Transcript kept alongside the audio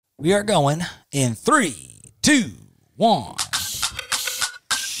We are going in 3, 2, 1.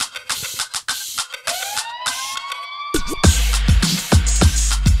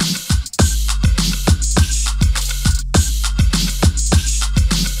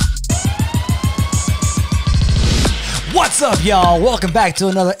 What's up, y'all? Welcome back to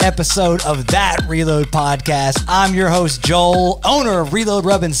another episode of That Reload Podcast. I'm your host, Joel, owner of Reload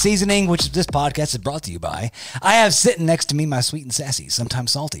Rub and Seasoning, which this podcast is brought to you by. I have sitting next to me my sweet and sassy,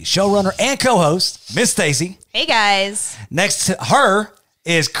 sometimes salty, showrunner and co-host, Miss Stacy. Hey, guys. Next to her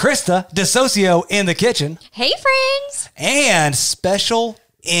is Krista DeSocio in the kitchen. Hey, friends. And special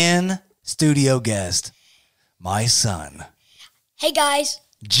in-studio guest, my son. Hey, guys.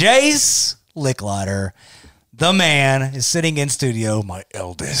 Jace Licklider. The man is sitting in studio, my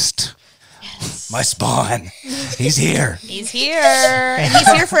eldest, my spawn. He's here. He's here. And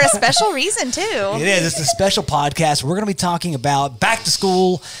he's here for a special reason, too. It is. It's a special podcast. We're going to be talking about back to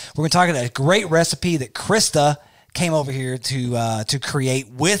school. We're going to talk about a great recipe that Krista came over here to create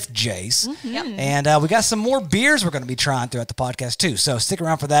with Jace. Mm-hmm. And we got some more beers we're going to be trying throughout the podcast, too. So stick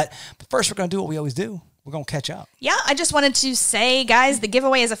around for that. But first, we're going to do what we always do. We're going to catch up. Yeah, I just wanted to say, guys, the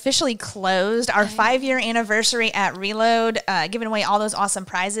giveaway is officially closed. Our 5-year anniversary at Reload, giving away all those awesome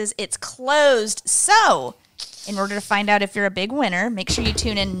prizes. It's closed. So, in order to find out if you're a big winner, make sure you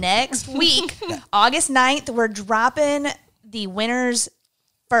tune in next week, August 9th. We're dropping the winners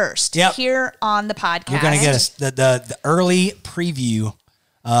first here on the podcast. You're going to get the early preview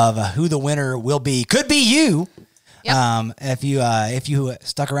of who the winner will be. Could be you if you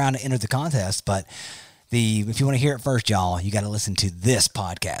stuck around to enter the contest, but if you want to hear it first, y'all, you got to listen to this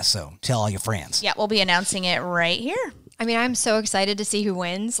podcast. So tell all your friends. Yeah, we'll be announcing it right here. I mean, I'm so excited to see who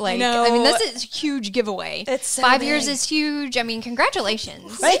wins. No. I mean, that's a huge giveaway. It's so 5 big. years is huge. I mean,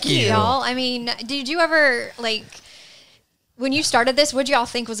 congratulations. Thank you. Y'all. I mean, did you ever, when you started this, what did y'all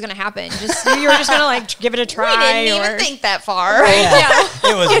think was going to happen? You were just going to, give it a try? We didn't even think that far. Yeah.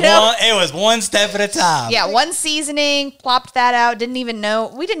 It was one step at a time. Yeah, one seasoning, plopped that out, didn't even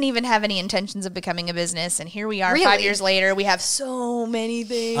know. We didn't even have any intentions of becoming a business, and here we are 5 years later. We have so many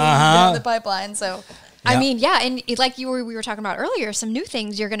things in the pipeline, so... I mean, yeah, and we were talking about earlier, some new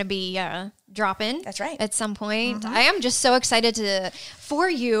things you're going to be dropping. That's right. At some point. I am just so excited for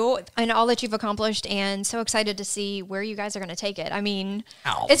you and all that you've accomplished, and so excited to see where you guys are going to take it. I mean,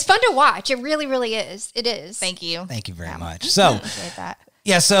 It's fun to watch. It really, really is. It is. Thank you. Thank you very much. So, appreciate that.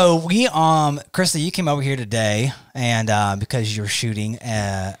 Yeah, so we, Krista, you came over here today, and because you're shooting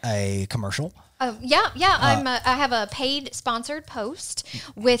a commercial. I have a paid sponsored post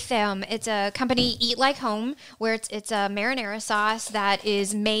with them. It's a company, Eat Like Home, where it's a marinara sauce that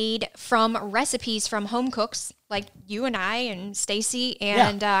is made from recipes from home cooks like you and I and Stacy,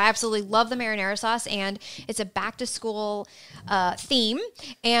 and I absolutely love the marinara sauce. And it's a back to school theme.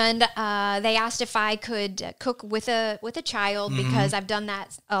 And they asked if I could cook with a child because I've done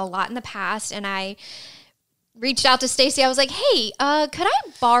that a lot in the past, and I reached out to Stacy. I was like, "Hey, could I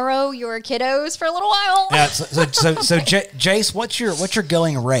borrow your kiddos for a little while?" Yeah. So Jace, what's your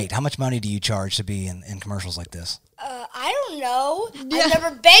going rate? How much money do you charge to be in commercials like this? I don't know. I've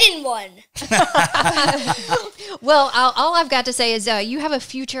never been in one. Well, all I've got to say is you have a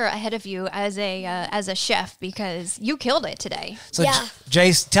future ahead of you as a chef because you killed it today. So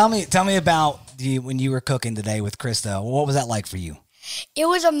Jace, tell me about when you were cooking today with Krista. What was that like for you? It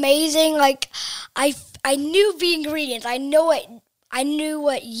was amazing. I knew the ingredients. I knew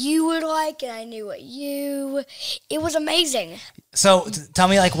what you would like, and I knew it was amazing. So tell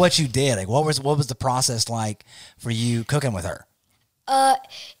me what you did. What was the process like for you cooking with her? It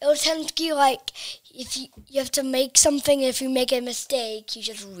was essentially if you have to make something, if you make a mistake, you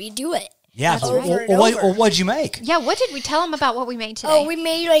just redo it. Yeah. Over and over. over. What'd you make? Yeah, what did we tell them about what we made today? Oh, we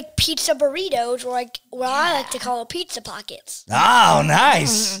made pizza burritos, or what I like to call pizza pockets. Oh,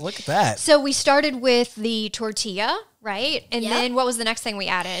 nice. Look at that. So we started with the tortilla, right? And then what was the next thing we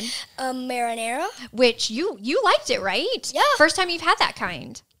added? Marinara. Which you liked it, right? Yeah. First time you've had that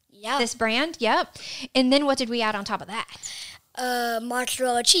kind. Yeah. This brand, yep. And then what did we add on top of that?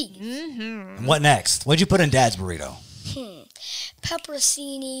 Mozzarella cheese. And what next? What'd you put in Dad's burrito?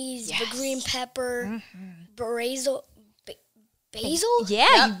 Pepperoncinis, the green pepper, basil.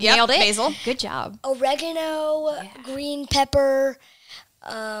 Yeah, you nailed it. Basil. Good job. Oregano, green pepper,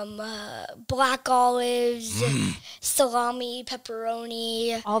 black olives, salami,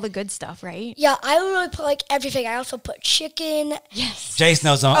 pepperoni. All the good stuff, right? Yeah, I really put like everything. I also put chicken. Yes. Jace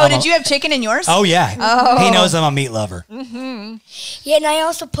knows I'm. Oh, did you have chicken in yours? Oh yeah. He knows I'm a meat lover. Yeah, and I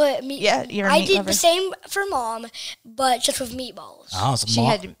also put meat. Yeah, you're a I meat did lover. the same for Mom, but just with meatballs. Oh, so She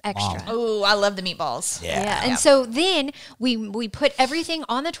had extra. Oh, I love the meatballs. Yeah. Yeah, and so then we put everything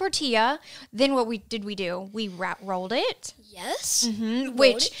on the tortilla. Then what did we do? We rolled it, Yes.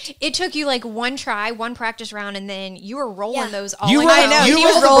 which it took you like one try, one practice round, and then you were rolling Yeah. those all. You in roll, a row. you He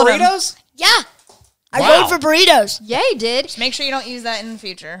was roll rolling the 'em. burritos? Yeah. I Wow. rolled for burritos. Yeah, you did. Make sure you don't use that in the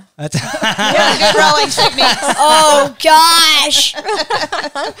future. That's Good rolling techniques. Oh gosh.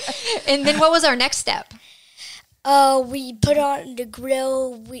 And then what was our next step? We put on the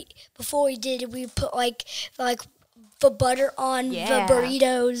grill. Before we did it, we put like the butter on Yeah. the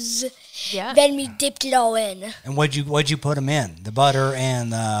burritos. Yeah. Then we dipped it all in. And what'd you put them in? The butter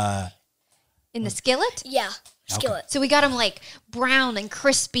and In the skillet. Yeah. Skillet. So we got them like brown and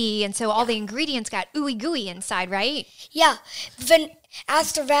crispy, and so all the ingredients got ooey gooey inside, right? Yeah. Then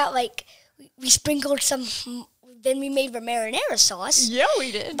after that, like we sprinkled some. Then we made the marinara sauce. Yeah,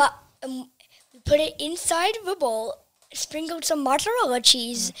 we did. But we put it inside the bowl. Sprinkled some mozzarella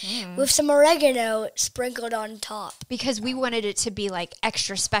cheese with some oregano sprinkled on top. Because we wanted it to be like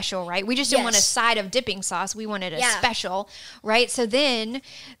extra special, right? We just didn't want a Yes. side of dipping sauce. We wanted a Yeah. special, right? So then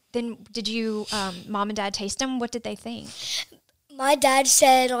did you, Mom and Dad taste them? What did they think? My dad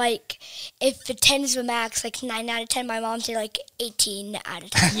said, like, if the 10 is the max, like 9 out of 10. My mom said, like, 18 out of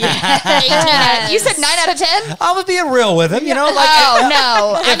 10. You said 9 out of 10? I was being real with him, you know, like Oh,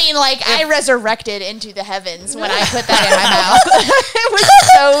 no. I mean, like, I resurrected into the heavens when I put that in my mouth. It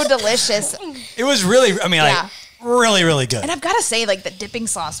was so delicious. it was really, I mean, like Yeah. really, really good. And I've got to say, like, the dipping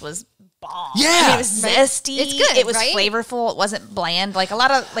sauce was bomb. Yeah. I mean, it was zesty. It's good, It was right? flavorful. It wasn't bland. Like, a lot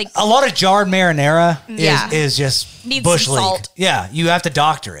of, like, A lot of jarred marinara Yeah. is just Needs bush some league. salt. Yeah, you have to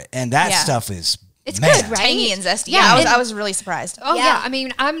doctor it, and that Yeah. stuff is It's man. good, right? tangy and zesty. Yeah, Yeah, and- I was really surprised. Oh yeah. Yeah. I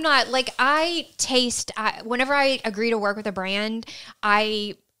mean, I'm not like whenever I agree to work with a brand,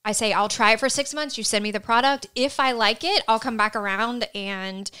 I say I'll try it for 6 months. You send me the product. If I like it, I'll come back around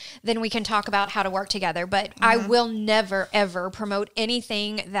and then we can talk about how to work together. But I will never ever promote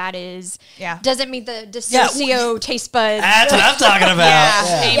anything that is doesn't meet the socio taste buds. That's what I'm talking about.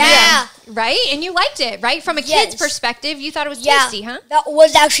 Yeah. Yeah. Right? And you liked it, right? From a kid's Yes. perspective, you thought it was Yeah. tasty, huh? That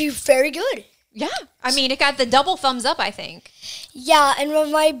was actually very good. Yeah. I mean, it got the double thumbs up, I think. Yeah, and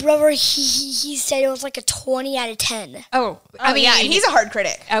when my brother, he said it was like a 20 out of 10. Oh, I mean, yeah, and he's a hard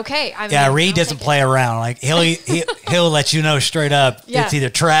critic. okay. I mean, Yeah, Reed I'll doesn't take it. play around. Like he'll let you know straight up Yeah. it's either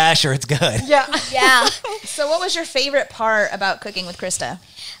trash or it's good. Yeah. Yeah. So, what was your favorite part about cooking with Krista?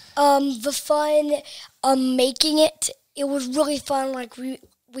 The fun, making it. It was really fun. Like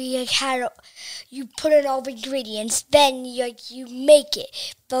we had, you put in all the ingredients, then you make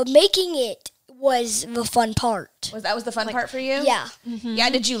it. But making it was the fun part. That was the fun part for you? Yeah.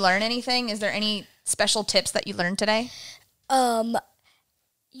 Yeah. Did you learn anything? Is there any special tips that you learned today?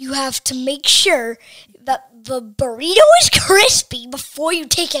 You have to make sure that the burrito is crispy before you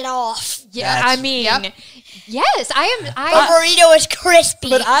take it off. Yeah, That's- I mean, Yep. yes, The I burrito is crispy.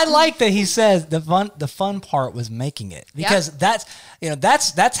 But I like that he says the fun part was making it because that's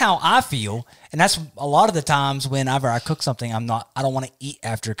how I feel, and that's a lot of the times whenever I cook something I don't want to eat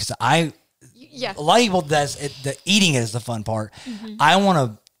after because yeah. a lot of people the eating is the fun part. I want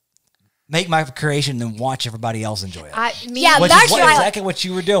to make my creation and watch everybody else enjoy it. Yeah, Which that's is what I like. exactly what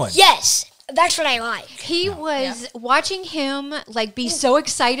you were doing. Yes, that's what I like. He was watching him like be so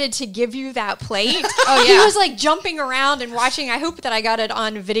excited to give you that plate. Oh, He yeah. was like jumping around and watching. I hope that I got it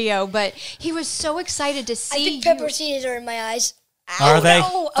on video, but he was so excited to see I think you. pepper seeds are in my eyes. Are they?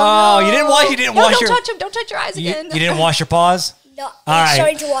 No, Oh, no. you didn't wash. You didn't No, wash don't your. touch him. Don't touch your eyes You, again. you didn't wash your paws. No, All it's right.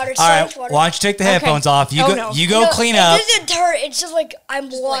 starting to water. It's All starting right. to water. Why don't you take the headphones off? You Oh, go. no. You go No, clean it up. doesn't hurt. It's just like I'm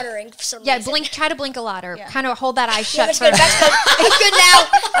watering for some Yeah, reason. blink. Try to blink a lot, or kind of hold that eye Yeah, shut. that's For good. That's good. I'm good now.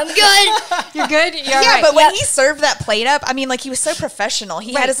 I'm good. You're good. You're Yeah, right. but when he served that plate up, I mean, like, he was so professional.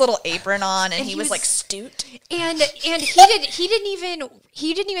 He Right. had his little apron on, and he he was was- like stute. And he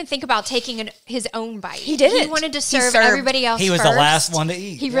didn't even think about taking his own bite. He didn't. He wanted to He serve served. everybody else. He was the first. last one to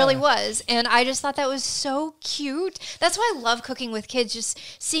eat. He really was, and I just thought that was so cute. That's why I love cooking with kids. Just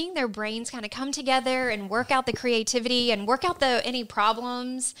seeing their brains kind of come together and work out the creativity and work out any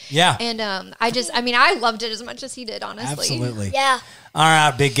problems. Yeah. And I loved it as much as he did. Honestly, Absolutely. Yeah. All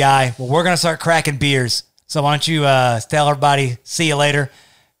right, big guy. Well, we're gonna start cracking beers. So why don't you tell everybody? See you later,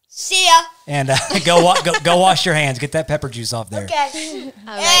 See ya. and go wash your hands. Get that pepper juice off there. Okay.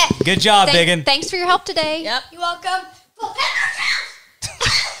 All right. Good job, Biggin. Thanks for your help today. Yep. You're welcome.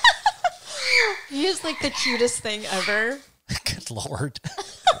 He is like the cutest thing ever. Good Lord.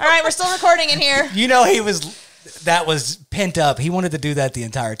 All right, we're still recording in here. You know, that was pent up. He wanted to do that the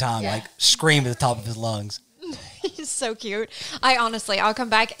entire time, like scream at the top of his lungs. He's so cute. I'll come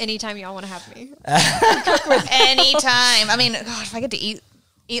back anytime y'all want to have me. Anytime. I mean, God, if I get to eat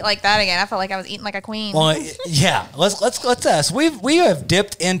like that again, I felt like I was eating like a queen. Well, yeah. Let's so we have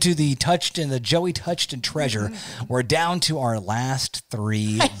dipped into the Joey Touchton treasure. We're down to our last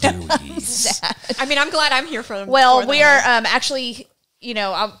 3 Deweys. I mean, I'm glad I'm here for them. Well, we are actually,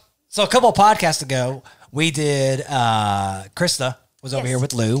 So a couple of podcasts ago, we did Krista was over here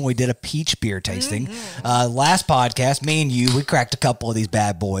with Lou. We did a peach beer tasting. Last podcast, me and you, we cracked a couple of these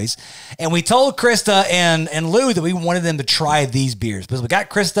bad boys. And we told Krista and Lou that we wanted them to try these beers. Because we got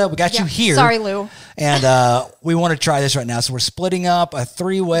Krista, we got you here. Sorry, Lou. And we want to try this right now. So we're splitting up a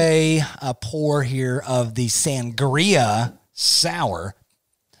 3-way pour here of the Sangria Sour.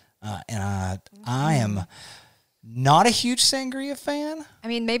 I am not a huge Sangria fan. I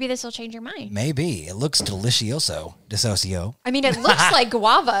mean, maybe this will change your mind. Maybe. It looks delicioso. I mean, it looks like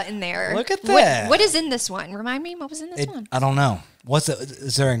guava in there. Look at that. What is in this one? Remind me, what was in this one? I don't know.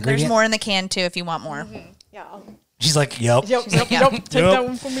 Is there an ingredient? There's more in the can, too, if you want more. Yeah. She's like, yep. Yep. Take that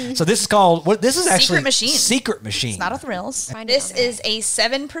one from me. So this is called, this is actually Secret Machine. Secret Machine. It's not a Thrills. Find it This on there. is a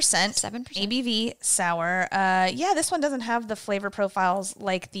 7% ABV sour. This one doesn't have the flavor profiles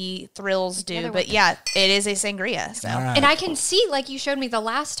like the Thrills do, other but one. it is a sangria. So. All right. And I can see, like you showed me the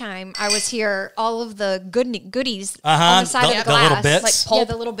last time I was here, all of the goodies on the side of the the glass. little bits. Like Yeah, pulp.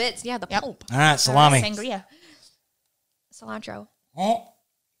 the little bits. Yeah, the pulp. All right, salami. Sangria. Cilantro. Oh,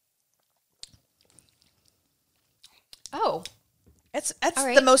 Oh, That's All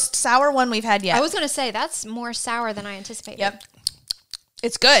right. the most sour one we've had yet. I was going to say, that's more sour than I anticipated. Yep.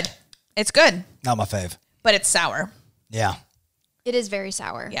 It's good. It's good, not my fave. but it's sour. Yeah. It is very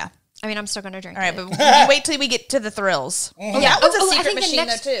sour. Yeah. I mean, I'm still going to drink All right, it. but you wait till we get to the Thrills. Oh, that one's a I secret think the machine,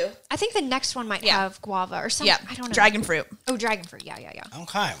 next- though, too. I think the next one might have guava or something. Yeah, I don't know. dragon fruit. Oh, dragon fruit. Yeah.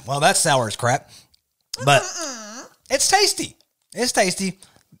 Okay. Well, that's sour as crap, but it's tasty. It's tasty.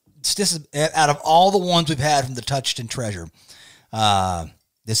 This is out of all the ones we've had from the Touchton Treasure.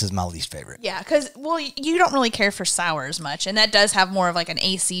 This is my least favorite. Yeah, because, you don't really care for sours much, and that does have more of like an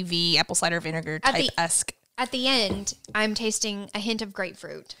ACV, apple cider vinegar type-esque. At the end, I'm tasting a hint of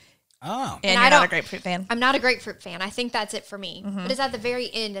grapefruit. Oh. And I you're not don't- a grapefruit fan. I'm not a grapefruit fan. I think that's it for me. Mm-hmm. But it's at the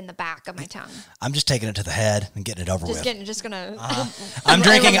very end in the back of my tongue. I'm just taking it to the head and getting it over with. Just gonna. I'm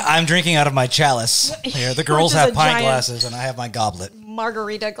drinking out of my chalice. Here, the girls Which is have a pint giant- glasses, and I have my goblet.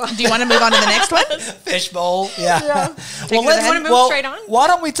 Margarita glass. Do you want to move on to the next one? Fishbowl. Yeah. it to the head. Wanna move straight on? Why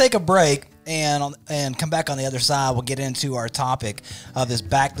don't we take a break and come back on the other side? We'll get into our topic of this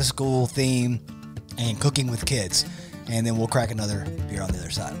back to school theme and cooking with kids. And then we'll crack another beer on the other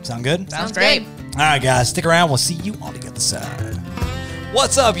side. Sound good? Sounds great. All right, guys, stick around. We'll see you on the other side.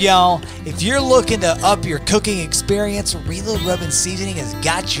 What's up, y'all? If you're looking to up your cooking experience, Reload Rub and Seasoning has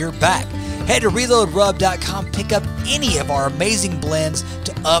got your back. Head to reloadrub.com, pick up any of our amazing blends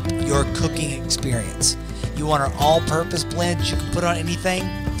to up your cooking experience. You want our all-purpose blend you can put on anything?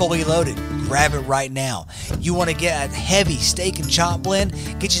 Fully loaded. Grab it right now. You want to get a heavy steak and chop blend?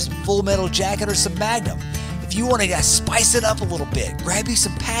 Get you some Full Metal Jacket or some Magnum. If you want to spice it up a little bit, grab you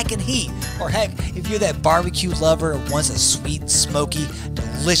some Pack and Heat. Or heck, if you're that barbecue lover and wants a sweet, smoky,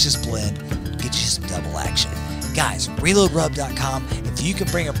 delicious blend, get you some double action. Guys, reloadrub.com. If you can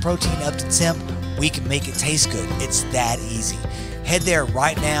bring a protein up to temp, we can make it taste good. It's that easy. Head there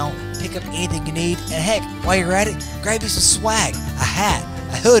right now, pick up anything you need, and heck, while you're at it, grab you some swag, a hat,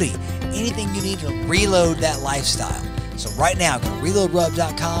 a hoodie, anything you need to reload that lifestyle. So right now, go to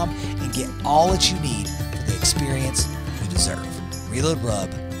reloadrub.com and get all that you need for the experience you deserve.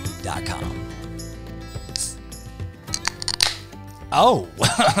 Reloadrub.com. Oh,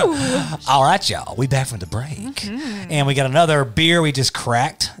 all right, y'all. We back from the break, and we got another beer we just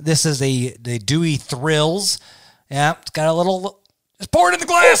cracked. This is the Dewey Thrills. Yeah, it's got a little. Just pour it in the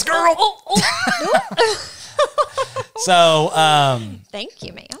glass, girl. So, Thank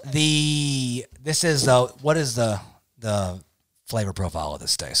you, ma'am. this is what is the flavor profile of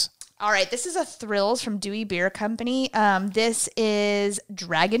this, Stace? All right, this is a Thrills from Dewey Beer Company. This is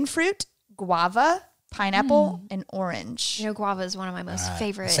dragon fruit, guava, pineapple, and orange. You know, guava is one of my most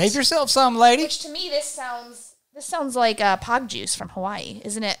favorite. Save yourself some, lady. Which to me, this sounds like pog juice from Hawaii,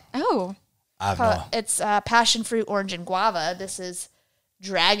 isn't it? Oh, I've no. It's passion fruit, orange, and guava. This is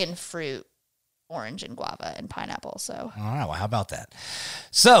dragon fruit, orange, and guava, and pineapple. So, All right, well, how about that?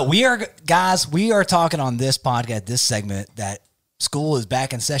 So we are talking on this podcast, this segment, that school is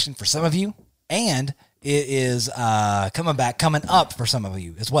back in session for some of you, and it is coming up for some of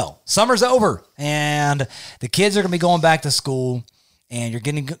you as well. Summer's over, and the kids are going to be going back to school, and you're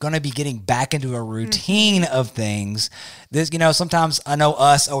going to be getting back into a routine of things. This, sometimes I know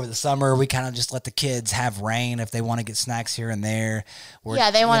us over the summer, we kind of just let the kids have reign if they want to get snacks here and there.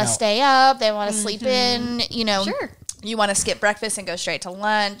 They want to stay up, they want to sleep in. Sure. You want to skip breakfast and go straight to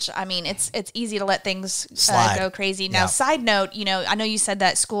lunch. I mean, it's easy to let things go crazy. Now, side note, I know you said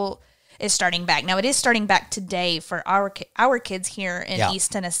that school is starting back. Now, it is starting back today for our kids here in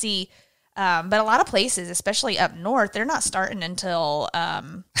East Tennessee. But a lot of places, especially up north, they're not starting until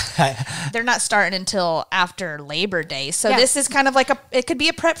after Labor Day. So this is kind of like it could be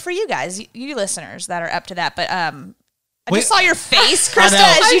a prep for you guys, you listeners that are up to that. But I just saw your face, Krista,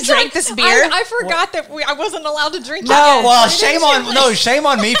 as you drank this beer. I forgot that I wasn't allowed to drink it. No, well, shame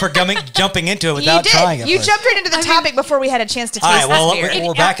on me for jumping into it without trying it. You jumped right into the topic before we had a chance to taste this beer.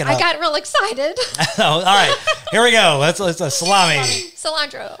 We're backing up. I got real excited. All right, here we go. Let's a salami.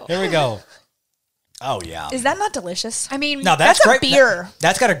 Cilantro. Here we go. Oh yeah. Is that not delicious? I mean, no, that's a beer.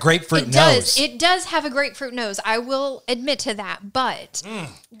 That's got a grapefruit nose. It does have a grapefruit nose. I will admit to that, but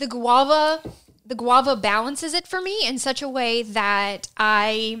the guava balances it for me in such a way that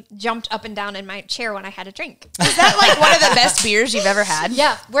I jumped up and down in my chair when I had a drink. Is that like one of the best beers you've ever had?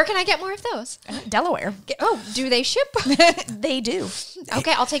 Yeah. Where can I get more of those? Delaware. Oh, do they ship? They do.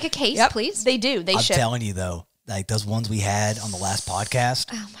 Okay, I'll take a case, please. They do. They ship. I'm telling you though, like those ones we had on the last podcast.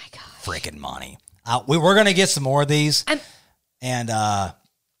 Oh my god. Freaking money. We're gonna get some more of these, and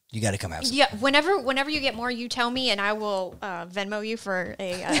you got to come have some. Yeah, whenever you get more, you tell me, and I will Venmo you for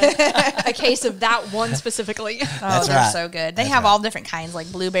a case of that one specifically. That's they're right. so good. They have all different kinds,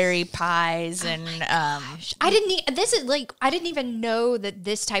 like blueberry pies and. I didn't even know that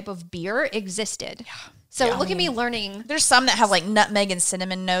this type of beer existed. Yeah. So look at me learning. There's some that have like nutmeg and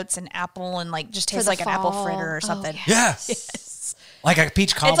cinnamon notes and apple and like just tastes like an apple fritter or something. Oh, yes. Like a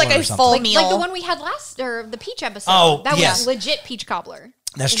peach cobbler. It's like a or full something. meal. Like the one we had the peach episode. Oh, that yes. was legit peach cobbler.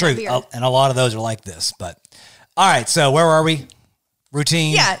 That's true. And a lot of those are like this. But all right, so where are we?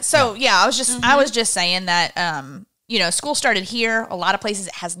 Routine. Yeah. So I was just saying that school started here. A lot of places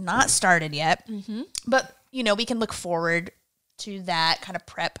it has not started yet. Mm-hmm. But we can look forward to that kind of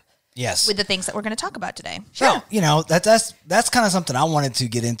prep. Yes. With the things that we're going to talk about today. So that's kind of something I wanted to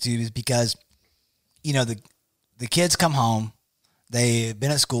get into is because the kids come home. They've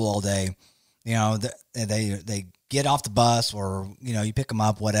been at school all day, they get off the bus or, you pick them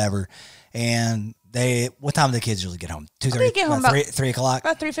up, whatever. And what time do the kids usually get home? 2:30? They get home about 3 o'clock?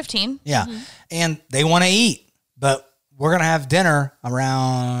 About 3:15. Yeah. Mm-hmm. And they want to eat, but we're going to have dinner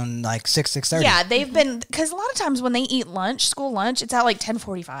around like 6:30. Yeah, they've been, because a lot of times when they eat lunch, school lunch, it's at like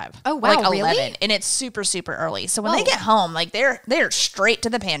 10:45. Oh, wow, like 11, really? And it's super, super early. So when they get home, like they're straight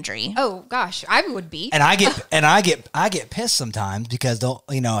to the pantry. Oh gosh, I would be. And I get pissed sometimes because they'll,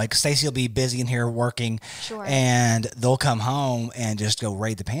 like Stacy will be busy in here working, Sure. And they'll come home and just go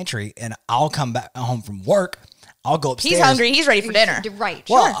raid the pantry, and I'll come back home from work. I'll go upstairs. He's hungry. He's ready for dinner. Right.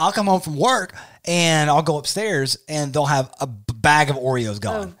 Well, Sure. I'll come home from work and I'll go upstairs and they'll have a bag of Oreos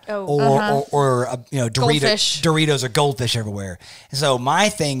gone, or Doritos or goldfish everywhere. And so my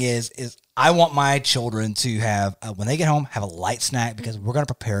thing is I want my children to have when they get home have a light snack because we're going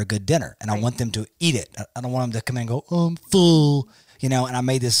to prepare a good dinner and I want them to eat it. I don't want them to come in and go, I'm full, and I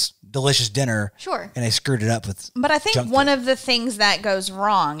made this delicious dinner. Sure. And they screwed it up with. But I think one of the things that goes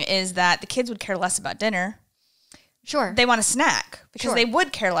wrong is that the kids would care less about dinner. Sure. They want a snack because they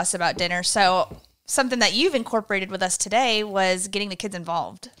would care less about dinner. So something that you've incorporated with us today was getting the kids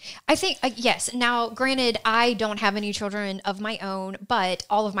involved. I think, yes. Now, granted, I don't have any children of my own, but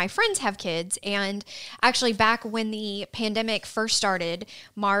all of my friends have kids. And actually, back when the pandemic first started,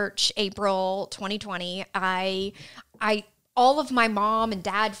 March, April 2020, all of my mom and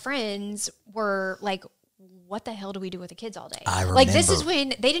dad friends were like, what the hell do we do with the kids all day? I remember. Like, this is when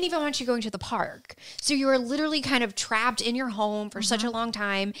they didn't even want you going to the park. So you were literally kind of trapped in your home for such a long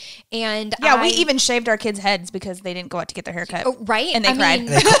time. And we even shaved our kids' heads because they didn't go out to get their hair cut. Oh, right? And they cried.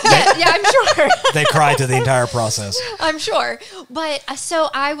 Yeah, I'm sure. They cried through the entire process. I'm sure. But so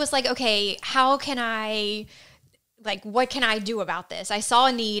I was like, okay, how can I... what can I do about this? I saw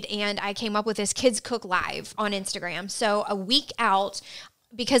a need and I came up with this Kids Cook Live on Instagram. So a week out,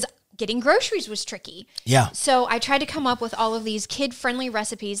 because getting groceries was tricky. Yeah. So I tried to come up with all of these kid-friendly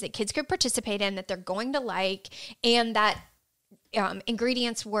recipes that kids could participate in, that they're going to like, and that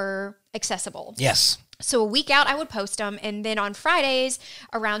ingredients were accessible. Yes. So a week out, I would post them. And then on Fridays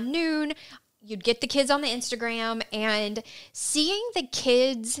around noon, you'd get the kids on the Instagram, and seeing the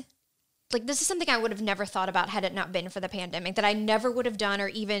kids like this is something I would have never thought about had it not been for the pandemic, that I never would have done or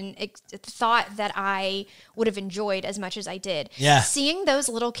even thought that I would have enjoyed as much as I did. Yeah. Seeing those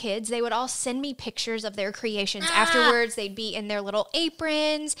little kids, they would all send me pictures of their creations. Afterwards, they'd be in their little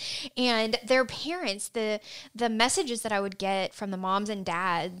aprons, and their parents, the messages that I would get from the moms and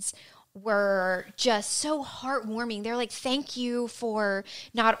dads were just so heartwarming. They're like, thank you for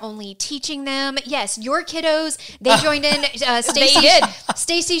not only teaching them. Yes, your kiddos, they joined in.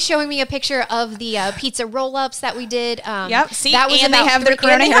 Stacy showing me a picture of the pizza roll-ups that we did. Yep. See, that was and they have their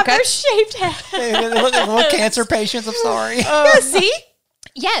corona and they have their haircuts. shaved head. What cancer patients? I'm sorry. See?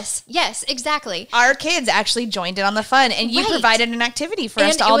 Yes, exactly. Our kids actually joined in on the fun, and you Right. provided an activity for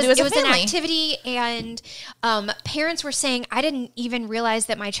us to all do as a family. It was an activity, and parents were saying, I didn't even realize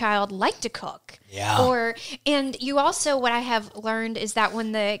that my child liked to cook. Yeah. And you also, what I have learned is that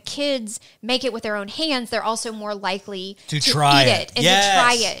when the kids make it with their own hands, they're also more likely To try eat it. and Yes. to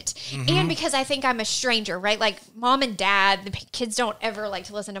try it. And because I think I'm a stranger, right? Like mom and dad, the kids don't ever like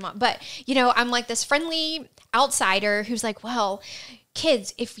to listen to mom. But, I'm like this friendly outsider who's like, well,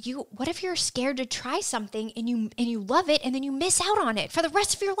 kids, what if you're scared to try something and you love it and then you miss out on it for the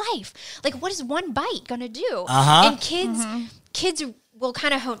rest of your life? Like, what is one bite gonna do? And kids will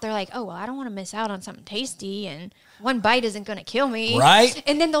kind of hope, they're like, oh, well, I don't want to miss out on something tasty, and one bite isn't going to kill me. Right.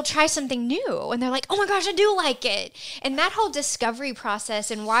 And then they'll try something new, and they're like, oh my gosh, I do like it. And that whole discovery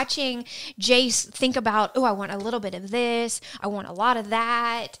process, and watching Jace think about, oh, I want a little bit of this, I want a lot of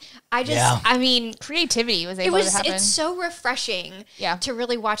that. I mean, Creativity was able to happen. it's so refreshing Yeah. to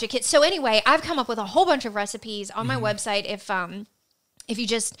really watch a kid. So anyway, I've come up with a whole bunch of recipes on my website. If you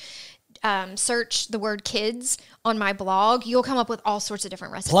just search the word kids on my blog, you'll come up with all sorts of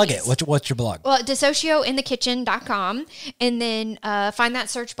different recipes. Plug it. What's your blog? Well, DeSocioInTheKitchen.com, and then find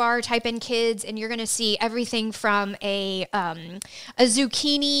that search bar, type in kids, and you're going to see everything from a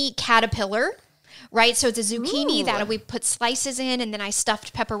zucchini caterpillar. Right, so it's a zucchini that we put slices in, and then I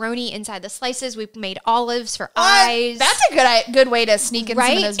stuffed pepperoni inside the slices. We made olives for eyes. That's a good way to sneak in some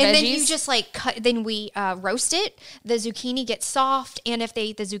of those veggies. And then you just like cut. Then we roast it. The zucchini gets soft, and if they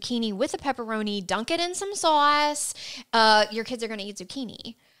eat the zucchini with the pepperoni, dunk it in some sauce. Your kids are going to eat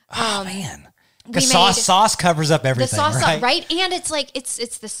zucchini. Oh, man. we Because made- sauce covers up everything, the sauce, right? And it's like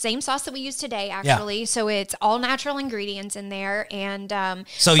it's the same sauce that we use today, actually. So it's all natural ingredients in there, and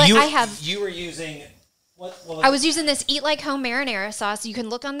So but you were using what was I was using this Eat Like Home marinara sauce. You can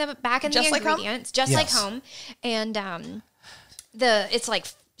look on the back of the Just Like Home? ingredients, just like home, and it's like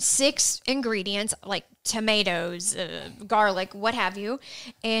 6 ingredients, like tomatoes, garlic, what have you,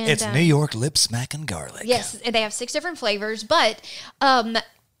 and It's New York lip smacking garlic. yes, they have 6 different flavors, but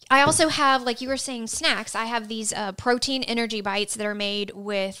I also have, like you were saying, snacks. I have these protein energy bites that are made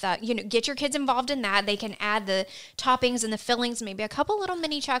with, get your kids involved in that. They can add the toppings and the fillings, maybe a couple little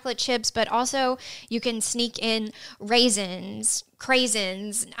mini chocolate chips, but also you can sneak in raisins,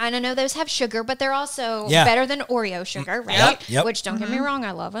 craisins. I don't know, those have sugar, but they're also better than Oreo sugar, right? Yep. Which, don't get me wrong,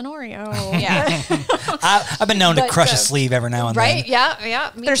 I love an Oreo. Yeah. I've been known to But, crush a sleeve every now and Right? then.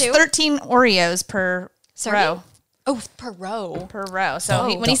 Yeah, me There's too. 13 Oreos per row. Oh, per row. Per row.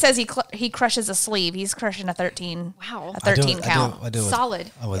 So when he says he crushes a sleeve, he's crushing a 13. Wow. A 13 count. I do it. Solid.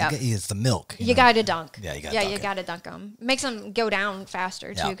 Oh, Yep. it's the milk. You got to dunk. Yeah, you gotta Yeah, dunk you it. got to dunk them. Makes them go down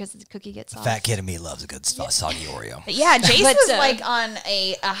faster too, Yeah. because the cookie gets soft. Fat kid in me loves a good soggy Oreo. But yeah, Jace But, was like on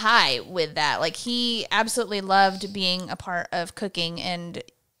a high with that. Like he absolutely loved being a part of cooking, and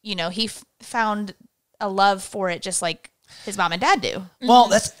he found a love for it, just like his mom and dad do.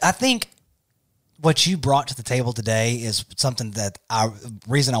 Well, I think what you brought to the table today is something that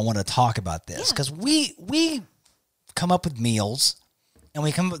reason I want to talk about this, because we come up with meals, and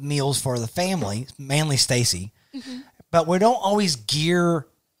we come up with meals for the family, mainly Stacy, but we don't always gear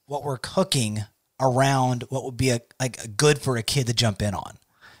what we're cooking around what would be good for a kid to jump in on.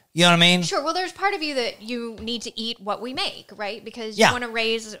 You know what I mean? Sure. Well, there's part of you that you need to eat what we make, right? Because you want to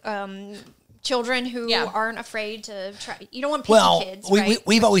raise children who aren't afraid to try. You don't want picky kids, right?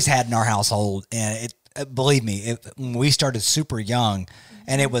 we've always had in our household, and believe me, when we started super young,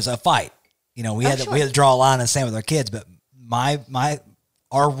 and it was a fight. We had to draw a line in the sand with our kids. But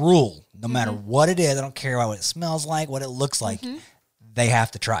our rule, no matter what it is, I don't care what it smells like, what it looks like, they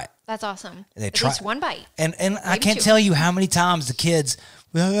have to try it. That's awesome. They At try least one bite. And I can't 2. tell you how many times the kids,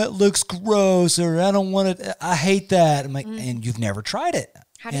 well, that looks gross, or I don't want it. I hate that. I'm like, and you've never tried it.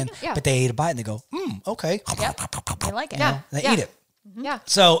 How do you know? Yeah. But they ate a bite and they go, okay. I like it. Yeah. They eat it. Yeah.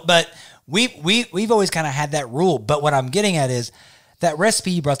 So, but we've always kind of had that rule. But what I'm getting at is that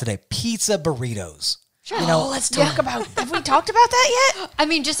recipe you brought today, pizza burritos. Sure. Let's talk about. Have we talked about that yet? I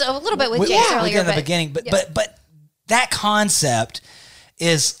mean, just a little bit with we Jace did earlier. in the beginning, but that concept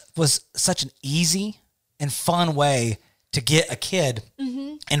was such an easy and fun way to get a kid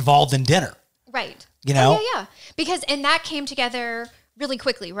involved in dinner. Right. You know? Oh, yeah. Because, and that came together really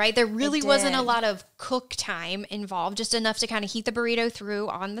quickly, right? There really wasn't a lot of cook time involved, just enough to kind of heat the burrito through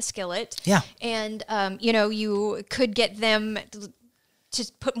on the skillet. Yeah. And, you could get them to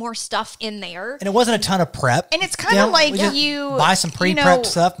put more stuff in there. And it wasn't a ton of prep. And it's kind of like we just you buy some pre-prepped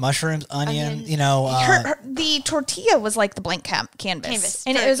stuff, mushrooms, onion, the tortilla was like the blank canvas.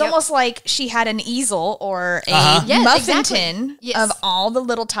 And for- it was yep. almost like she had an easel or a Yes, muffin exactly. tin Yes. of all the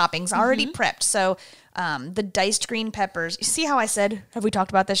little toppings already prepped. So the diced green peppers. You see how I said, have we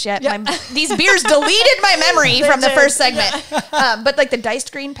talked about this yet? These beers deleted my memory from the first segment. But like the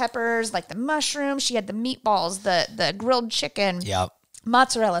diced green peppers, like the mushrooms, she had the meatballs, the grilled chicken. Yep.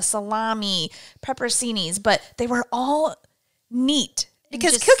 Mozzarella, salami, pepperoncinis, but they were all neat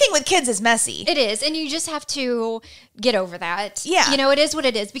because Just- cooking with kids is messy. It is, and you just have to get over that. Yeah. It is what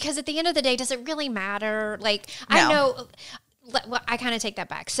it is, because at the end of the day, does it really matter? Like, I No. know... Well, I kind of take that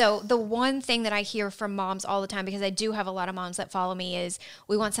back. So the one thing that I hear from moms all the time, because I do have a lot of moms that follow me, is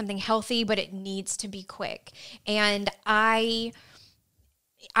we want something healthy, but it needs to be quick. And I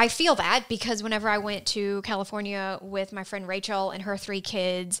feel that, because whenever I went to California with my friend Rachel and her 3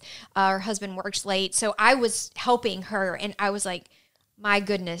 kids, her husband works late. So I was helping her, and I was like, my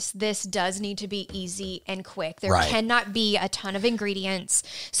goodness, this does need to be easy and quick. There Right. cannot be a ton of ingredients.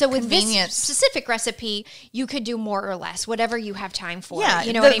 So with this Convenience. specific recipe, you could do more or less, whatever you have time for. Yeah,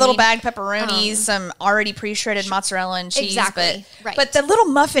 You know the what I little mean? bagged pepperonis, some already pre-shredded mozzarella and cheese. Exactly, right. But the little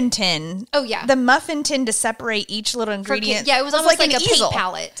muffin tin. Oh, yeah. The muffin tin to separate each little For ingredient. kids. Yeah, it was almost like an a paint easel.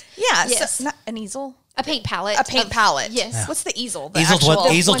 palette. Yeah, Yes. so, not an easel. A paint palette. A paint palette. Yes. Yeah. What's the easel? The Easel's actual-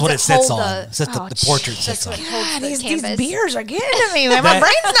 what easel's ones what that it sits hold on. the- Sits the portrait That's sits on. what holds God, the these canvas. beers are getting to me. My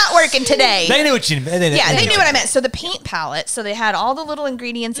brain's not working today. They knew what you meant. They knew what I meant. So the paint palette, so they had all the little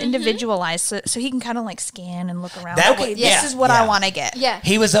ingredients individualized, so he can kind of like scan and look around. That Okay, would- this yeah, is what yeah. I want to get. Yeah.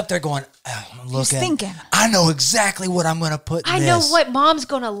 He was up there going, I'm looking. thinking. I know exactly what I'm going to put in I know this. what mom's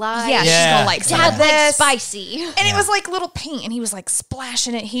going to like. Yeah, she's Yeah. gonna like some Dad of likes this. spicy. And it was like little paint, and he was like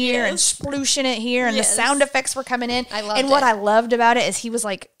splashing it here and splooshing it here, and Yes. the sound effects were coming in. I loved And what it. I loved about it is he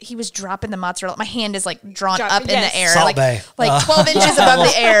was dropping the mozzarella. My hand is like drawn up in yes. the air, Salt like Bae. 12 inches above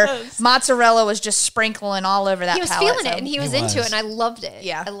the air. Mozzarella was just sprinkling all over that. He was palette, feeling so- it, and he was He into was. it, and I loved it.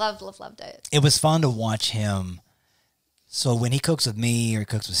 Yeah. I loved it. It was fun to watch him. So when he cooks with me or he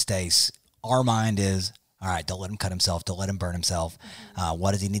cooks with Stace, our mind is, all right, don't let him cut himself. Don't let him burn himself.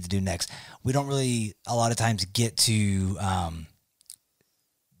 What does he need to do next? We don't really, a lot of times, get to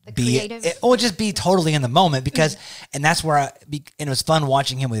The be, creative. or just be totally in the moment because, and that's where and it was fun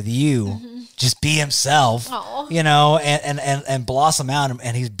watching him with you, just be himself, Aw. and blossom out,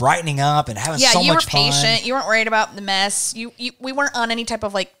 and he's brightening up and having Yeah, so you were much fun. patient. You weren't worried about the mess. We weren't on any type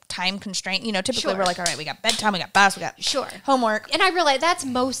of like time constraint. Typically Sure. we're like, all right, we got bedtime, we got baths, we got Sure. homework. And I realize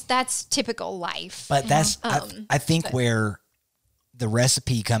that's typical life. But that's I think where the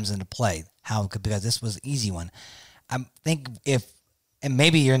recipe comes into play. Because this was an easy one. I think and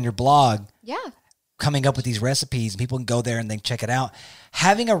maybe you're in your blog yeah. coming up with these recipes, and people can go there and they can check it out.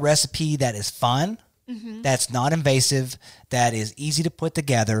 Having a recipe that is fun, that's not invasive, that is easy to put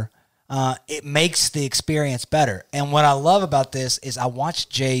together, it makes the experience better. And what I love about this is I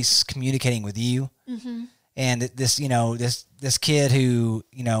watched Jace communicating with you, and this kid who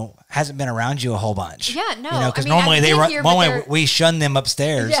hasn't been around you a whole bunch. Yeah, no, because I mean, normally I've they been run. here, but they're- We shun them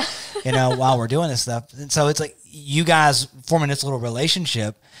upstairs. Yeah. While we're doing this stuff, and so it's like you guys forming this little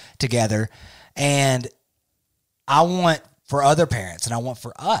relationship together, and I want for other parents, and I want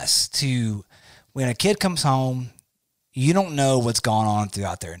for us to, when a kid comes home, you don't know what's gone on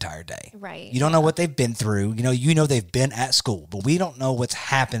throughout their entire day. Right. You don't know what they've been through. You know they've been at school, but we don't know what's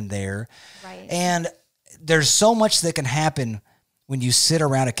happened there. Right. And there's so much that can happen when you sit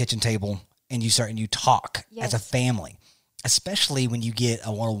around a kitchen table and you talk as a Yes. family, especially when you get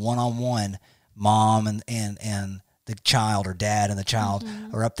a one-on-one mom and the child, or dad and the child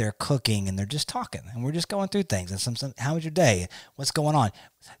are up there cooking, and they're just talking, and we're just going through things. And some how was your day? What's going on?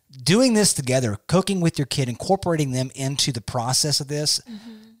 Doing this together, cooking with your kid, incorporating them into the process of this,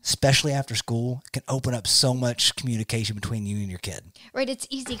 especially after school, can open up so much communication between you and your kid. Right. It's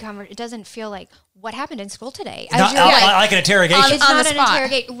easy it doesn't feel like what happened in school today. Not, you're like, like an interrogation. it's on not the an spot.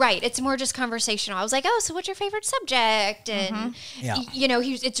 interrogate. Right. It's more just conversational. I was like, oh, so what's your favorite subject? And, Yeah.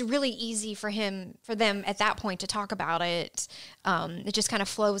 it's really easy for them at that point to talk about it. It just kind of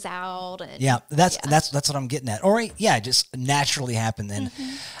flows out. And Yeah, that's what I'm getting at. Or it just naturally happened. And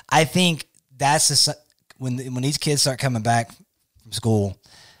I think that's when these kids start coming back from school,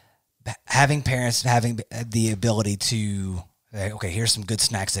 having parents having the ability to okay, here's some good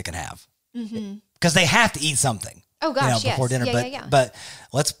snacks they can have. Because they have to eat something. Oh gosh, before yes. dinner. Yeah. But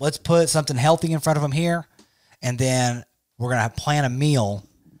let's put something healthy in front of them here, and then we're gonna plan a meal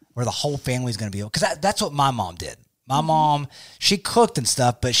where the whole family's gonna be. Because that's what my mom did. My mom, she cooked and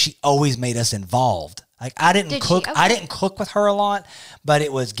stuff, but she always made us involved. Like I didn't cook. Okay. I didn't cook with her a lot, but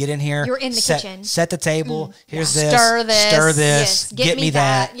it was get in here. You're in the kitchen. Set the table. Here's this. Stir this. Stir this. Yes. Get me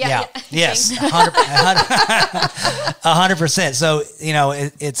that. Yeah. Yes. 100%. So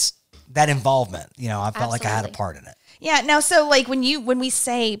it's that involvement. I felt like I had a Absolutely. part in it. Yeah. Now, so like when we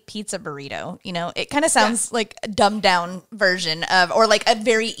say pizza burrito, it kind of sounds like a dumbed down version of, or like a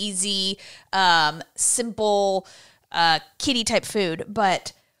very easy, simple, kiddie type food.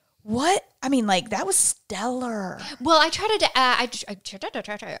 But that was stellar. Well, I tried to add.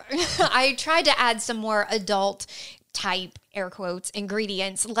 I tried to add some more adult type air quotes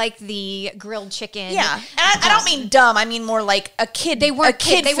ingredients like the grilled chicken. Yeah, and I don't mean dumb. I mean more like a kid. They weren't a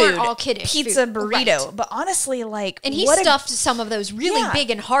kid. they food, weren't all kiddish pizza food. burrito. Right. But honestly, And he what stuffed some of those really Yeah.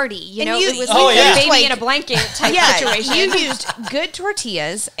 big and hearty. You And know, you- it was Oh, like yeah. a baby like- in a blanket type yeah, situation. you used good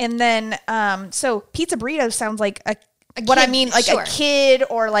tortillas, and then so pizza burrito sounds like what I kid, mean, like sure. a kid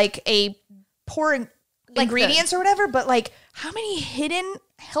or like a poor Like ingredients or whatever. But like, how many hidden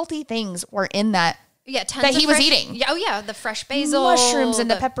healthy things were in that? Yeah, tons that of he was fresh- eating. Yeah, oh yeah, the fresh basil, Mushrooms and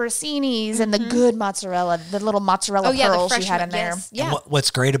the pepperoncinis and the good mozzarella, the little mozzarella Oh yeah, the pearls fresh you had in there. yes, yeah, And what's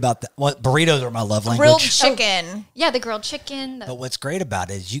great about that? What burritos are my love Grilled language. chicken. yeah, the grilled chicken. But what's great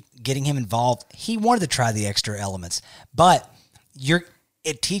about it is you getting him involved. He wanted to try the extra elements, but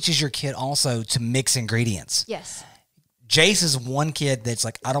it teaches your kid also to mix ingredients. Yes. Jace is one kid that's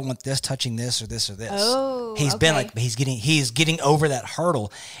like, I don't want this touching this or this or this. Oh, he's been okay. like, he's getting over that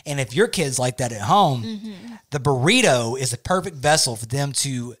hurdle. And if your kid's like that at home, the burrito is a perfect vessel for them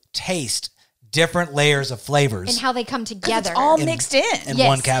to taste different layers of flavors And how they come together. It's all mixed in. in yes,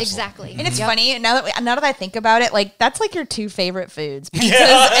 one capsule. exactly. And it's Yep. funny now that I think about it, like that's like your two favorite foods, pizzas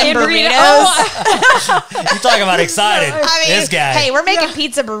Yeah. and burritos. You talking about excited? I mean, this guy. hey, we're making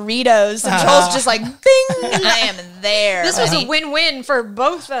pizza burritos, and Joel's just like, ding, I am there. This was And a win-win for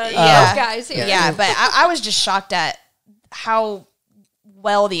both both Yeah. guys here. Yeah, but I was just shocked at how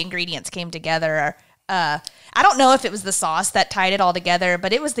well the ingredients came together. I don't know if it was the sauce that tied it all together,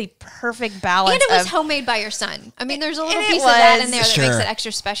 but it was the perfect balance. And it was of, homemade by your son. I mean, there's a little And it piece of that in was. there that Sure. makes it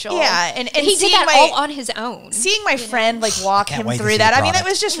extra special. Yeah, and he did seeing that my- all on his own. seeing my friend like walk can't him wait to through see that. the I mean, it product.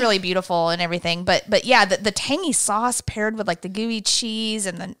 was just really beautiful and everything. But yeah, the tangy sauce paired with like the gooey cheese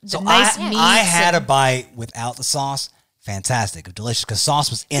and the So nice I meats. had a and- bite without the sauce. Fantastic, delicious, because sauce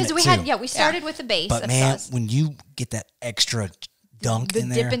was in it Because too. we started with the base but of man, sauce. when you get that extra dunk The in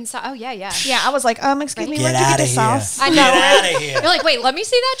there, dip in sauce. Oh yeah, yeah. Yeah, I was like, excuse me, get where'd you out get of the here! sauce? I know, Get right? out of here! You're like, wait, let me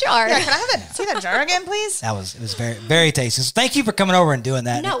see that jar. Yeah, can I have that? See that jar again, please? It was very, very tasty. So thank you for coming over and doing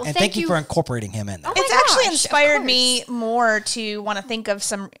that. No, and thank thank you you. for incorporating him in there. Oh my It's actually gosh, of inspired course. me more to want to think of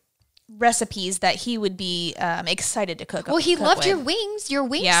some recipes that he would be excited to cook. Well, he cook loved with. your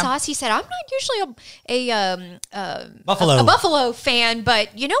wing Yeah. sauce. He said, "I'm not usually Buffalo. a buffalo fan,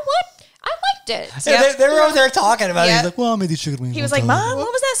 but you know what? I liked it." So they were over there talking about it. Yeah. He's like, well, I made these chicken wings. He was one like, time." Mom,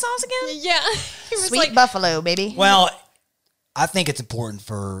 what was that sauce again? Yeah, he was Sweet like, buffalo, baby. Well, I think it's important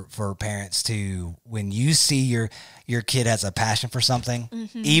for parents to, when you see your kid has a passion for something,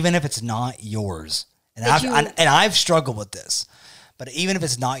 even if it's not yours. And I've struggled with this. But even if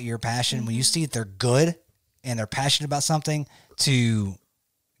it's not your passion, when you see that they're good and they're passionate about something, to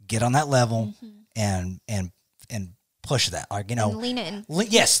get on that level and push that, like, and lean in.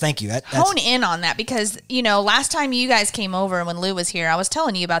 Yes, thank you. That's Hone in on that because, last time you guys came over when Lou was here, I was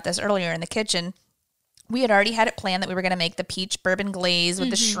telling you about this earlier in the kitchen. We had already had it planned that we were going to make the peach bourbon glaze with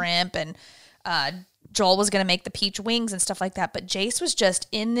the shrimp, and Joel was going to make the peach wings and stuff like that. But Jace was just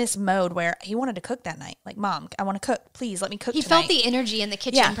in this mode where he wanted to cook that night. Like, Mom, I want to cook. Please let me cook He tonight. felt the energy in the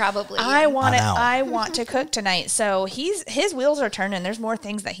kitchen, probably. I want I it. know. I want to cook tonight. So his wheels are turning. There's more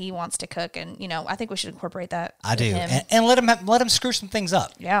things that he wants to cook, and I think we should incorporate that. I with do. him. And let him screw some things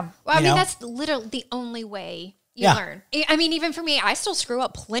up. Yeah. Well, I you mean, know? that's literally the only way you Yeah. learn. I mean, even for me, I still screw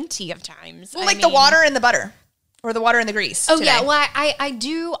up plenty of times. Well, I like the mean- water and the butter, or the water and the grease. Oh today. yeah, well I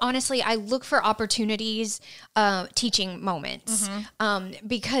do honestly. I look for opportunities, teaching moments,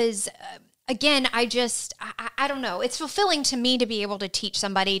 because again, I don't know. It's fulfilling to me to be able to teach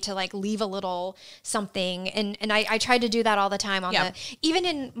somebody to like leave a little something, and I try to do that all the time on Yeah. even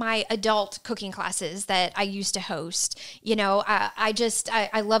in my adult cooking classes that I used to host.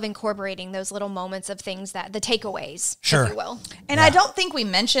 I love incorporating those little moments of things that the takeaways, Sure. if you will. And I don't think we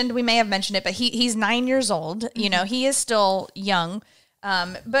may have mentioned it, but he's 9 years old. He is still young.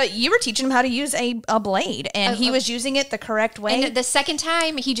 But you were teaching him how to use a blade, and he was using it the correct way. And the second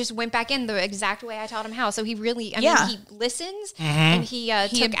time, he just went back in the exact way I taught him how. So he really, I mean, he listens and he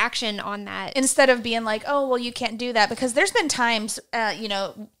took action on that. Instead of being like, oh, well, you can't do that. Because there's been times,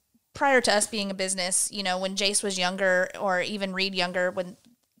 prior to us being a business, when Jace was younger or even Reed younger, when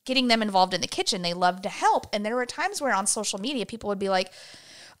getting them involved in the kitchen, they loved to help. And there were times where on social media, people would be like,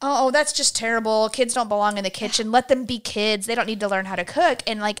 oh, that's just terrible. Kids don't belong in the kitchen. Let them be kids. They don't need to learn how to cook.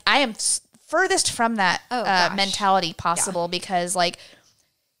 And like, I am furthest from that mentality possible because like,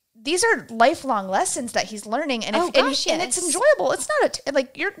 these are lifelong lessons that he's learning. And, and it's enjoyable. It's not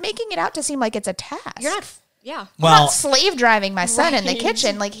like you're making it out to seem like it's a task. You're not, I'm not slave driving my son in the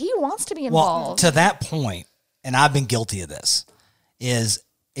kitchen. Like he wants to be involved. Well, to that point, and I've been guilty of this, is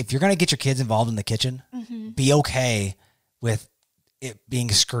if you're going to get your kids involved in the kitchen, be okay with it being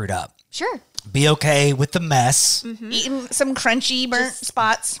screwed up. Sure. Be okay with the mess. Eating some crunchy burnt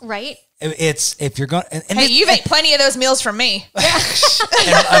spots. Right. It's if you're going. And hey, you've ate plenty of those meals from me. and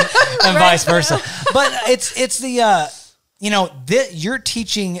vice versa. But it's the you're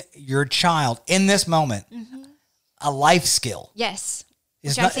teaching your child in this moment a life skill. Yes.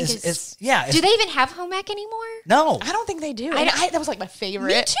 It's Which not, I think it's do they even have home ec anymore? No. I don't think they do. That was like my favorite.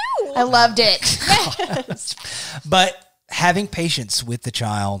 Me too. I loved it. But having patience with the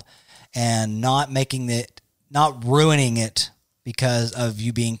child and not ruining it because of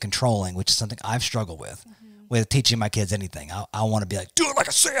you being controlling, which is something I've struggled with teaching my kids anything. I want to be like, do it like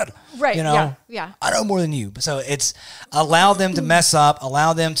I said. Right. Yeah. I know more than you. So it's allow them to mess up,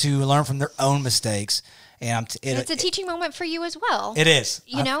 allow them to learn from their own mistakes. And it's a teaching moment for you as well. It is.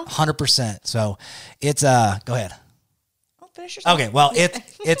 100%. So it's, go ahead. I'll finish your story. Okay. Well,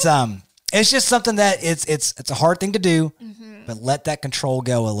 it's just something that it's a hard thing to do, but let that control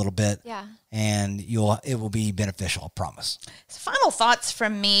go a little bit. Yeah. And it will be beneficial, I promise. Final thoughts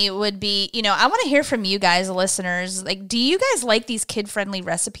from me would be, I want to hear from you guys, listeners. Like, do you guys like these kid-friendly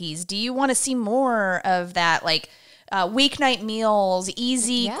recipes? Do you want to see more of that, like weeknight meals,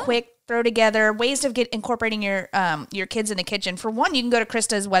 easy, quick, throw together ways of incorporating your kids in the kitchen? For one, you can go to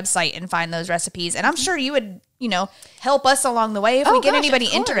Krista's website and find those recipes, and I'm sure you would help us along the way if we get anybody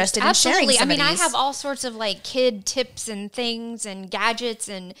interested in sharing some of these. I have all sorts of like kid tips and things and gadgets,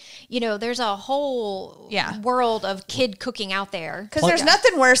 and there's a whole world of kid cooking out there. Because there's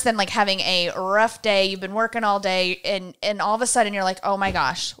nothing worse than like having a rough day. You've been working all day, and all of a sudden you're like, oh my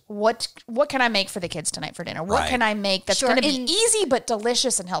gosh, what can I make for the kids tonight for dinner? What can I make that's going to be easy but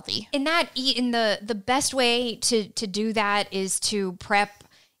delicious and healthy? And the best way to do that is to prep.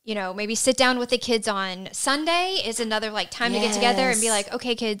 Maybe sit down with the kids on Sunday is another like time to get together and be like,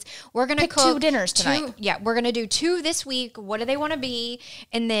 okay, kids, we're going to cook 2 dinners tonight. We're going to do 2 this week. What do they want to be?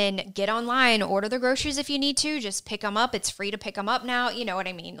 And then get online, order the groceries if you need to, just pick them up. It's free to pick them up now. You know what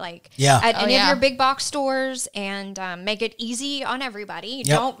I mean? Like at any of your big box stores, and make it easy on everybody.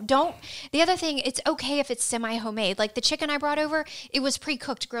 Yep. Don't, the other thing, it's okay if it's semi-homemade. Like the chicken I brought over, it was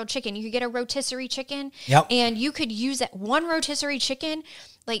pre-cooked grilled chicken. You could get a rotisserie chicken and you could use that one rotisserie chicken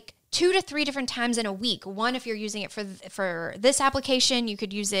like 2 to 3 different times in a week. One, if you're using it for this application, you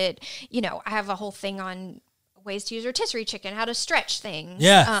could use it. I have a whole thing on ways to use rotisserie chicken, how to stretch things.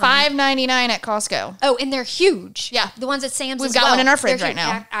 Yeah. $5.99 at Costco. Oh, and they're huge. Yeah. The ones at Sam's We've got one in our fridge right now.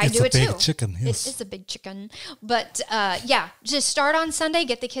 Yeah, I do it too. It's a big chicken, yes. It's a big chicken. But just start on Sunday,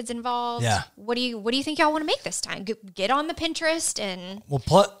 get the kids involved. Yeah. What do you think y'all want to make this time? Get on the Pinterest and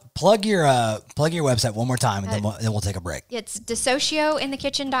plug your website one more time, and then we'll take a break. It's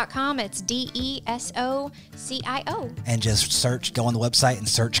DeSocio.com. It's DESOCIO. And just go on the website and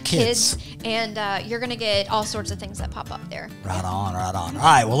search kids. And you're gonna get all sorts of things that pop up there. Right on. All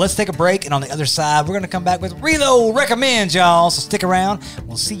right, well, let's take a break, and on the other side, we're going to come back with Reload Recommends, y'all, so stick around.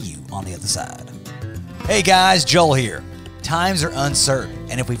 We'll see you on the other side. Hey, guys, Joel here. Times are uncertain,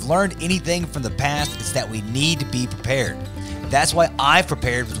 and if we've learned anything from the past, it's that we need to be prepared. That's why I've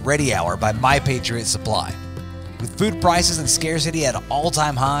prepared with Ready Hour by My Patriot Supply. With food prices and scarcity at an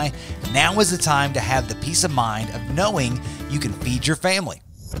all-time high, now is the time to have the peace of mind of knowing you can feed your family.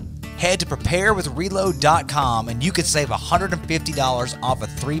 Head to preparewithreload.com and you can save $150 off a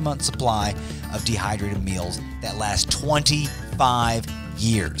 3-month supply of dehydrated meals that last 25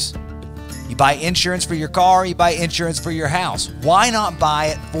 years. You buy insurance for your car, you buy insurance for your house. Why not buy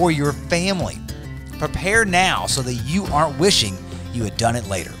it for your family? Prepare now so that you aren't wishing you had done it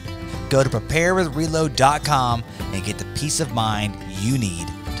later. Go to preparewithreload.com and get the peace of mind you need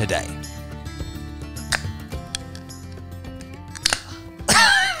today.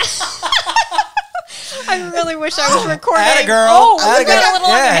 I really wish I was recording. Atta girl. Oh, we got a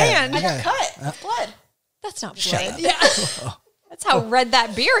little on your hand. I got cut. Blood. That's not Shut blood. up. Yeah. That's how red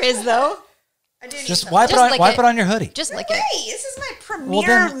that beer is, though. Just wipe Just it on. lick Wipe it. it on your hoodie. Just lick Hey, it. this is my premier Well,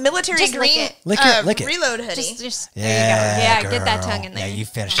 then- military Just lick green it. Lick it. reload hoodie. Just Yeah, there you go. Yeah, get that girl. tongue in there. Yeah, you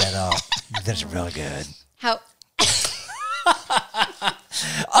finish that off. You finish it really good. How?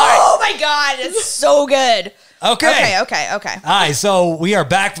 Oh my god, it's so good. Okay. Okay. All right, so we are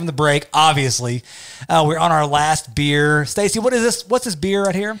back from the break. Obviously, we're on our last beer. Stacy, what is this? What's this beer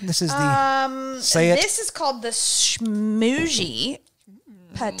right here? This is the say it. This is called the Schmoozy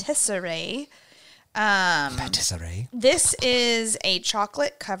Patisserie. Patisserie. This is a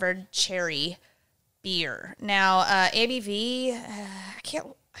chocolate covered cherry beer. Now, ABV, I can't.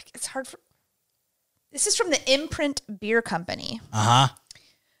 It's hard for. This is from the Imprint Beer Company. I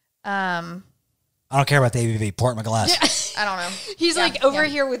don't care about the ABV. Pour it in my glass. I don't know. He's like over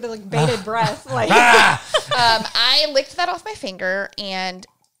here with like bated breath. Like I licked that off my finger, and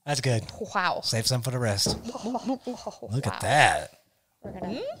That's good. wow. Save some for the rest. Look at that. We're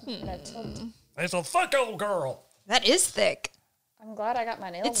gonna tilt. It's a thick old girl. that is thick. I'm glad I got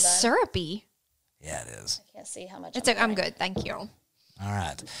my nails It's done. syrupy. Yeah, it is. Can't see how much. It's I'm good, thank you. All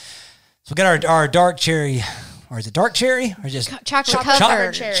right. So we got our dark cherry, or is it dark cherry, or just Chocolate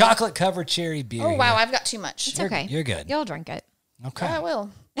covered. cherry. chocolate covered cherry beer? Oh wow, here. I've got too much. It's okay. you're good. You'll drink it. Okay. I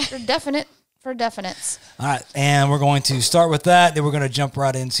will. For definite. For definites. All right, and we're going to start with that. Then we're going to jump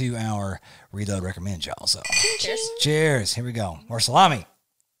right into our reload recommend, y'all. So, Cheers. cheers. Here we go. More salami.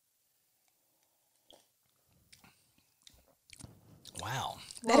 Wow.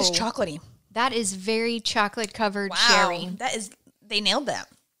 That is Whoa. chocolatey. That is very chocolate covered Wow. cherry. That is. They nailed that.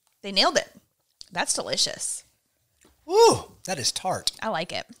 They nailed it. That's delicious. Woo! That is tart. I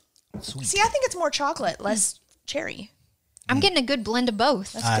like it. Sweet. See, I think it's more chocolate, less cherry. I'm getting a good blend of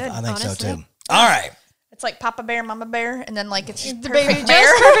both. That's I good. think so honestly. too. All right. It's like Papa Bear, Mama Bear, and then like it's The perfect baby bear.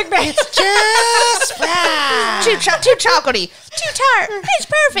 just perfect bear. Just right. Too chocolatey. Too tart. It's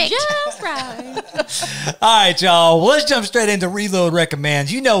perfect. Just right. All right, y'all. Well, let's jump straight into Reload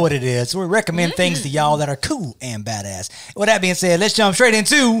Recommends. You know what it is. We recommend things to y'all that are cool and badass. With that being said, let's jump straight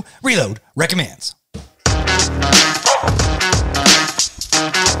into Reload Recommends.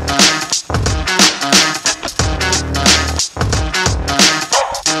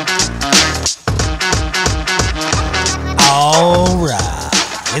 All right.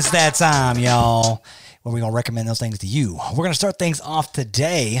 It's that time, y'all, where we're going to recommend those things to you. We're going to start things off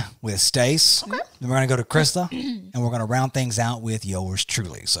today with Stace. Then we're going to go to Krista, and we're going to round things out with yours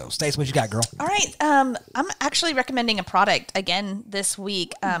truly. So, Stace, what you got, girl? All right. I'm actually recommending a product again this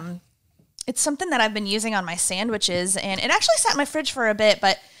week. It's something that I've been using on my sandwiches, and it actually sat in my fridge for a bit,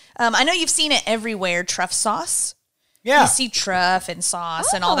 but I know you've seen it everywhere, truff sauce. Yeah. You see truff and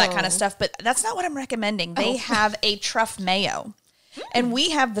sauce and all that kind of stuff, but that's not what I'm recommending. They have a truff mayo. And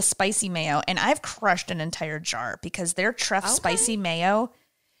we have the spicy mayo, and I've crushed an entire jar because their truff spicy mayo,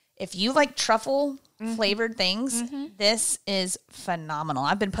 if you like truffle flavored things, this is phenomenal.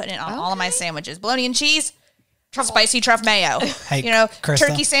 I've been putting it on all of my sandwiches. Bologna and cheese, spicy truff mayo. Hey, Krista.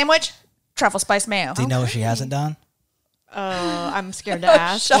 Turkey sandwich, truffle spice mayo. Do you know what she hasn't done? I'm scared to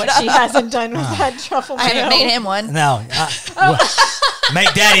ask what she hasn't done with that truffle I haven't made him one. No.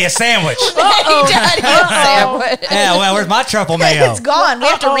 Make Daddy a sandwich. Daddy sandwich. Yeah, well, where's my truffle mayo? It's gone. We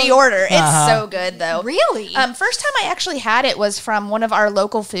have to reorder. It's so good though. Really? First time I actually had it was from one of our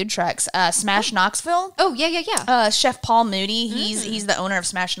local food trucks, Smash Knoxville. Oh, yeah. Chef Paul Moody. He's the owner of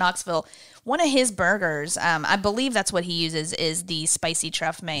Smash Knoxville. One of his burgers, I believe that's what he uses, is the spicy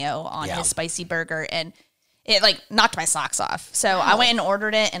truff mayo on his spicy burger, and it like knocked my socks off. So I went and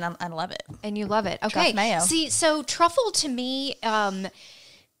ordered it, and I love it. And you love it. Okay. mayo. See, so truffle to me,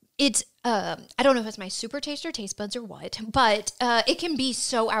 it's I don't know if it's my super taste or taste buds or what, but it can be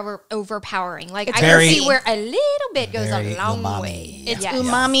so overpowering. Like I very- can see where a little bit goes very a long umami. way. It's Yes.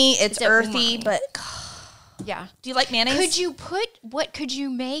 umami. It's It's a earthy, umami. but Yeah. do you like mayonnaise? Could you put could you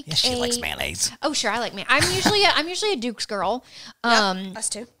make Yeah, she likes mayonnaise. Oh, sure, I like mayonnaise. I'm usually a Duke's girl. Us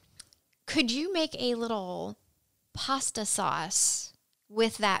too. Could you make a little pasta sauce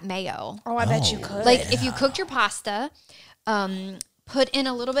with that mayo? Oh, I bet you could. Like if you cooked your pasta, put in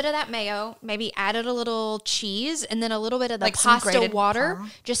a little bit of that mayo, maybe added a little cheese, and then a little bit of the Like some pasta grated water, parm?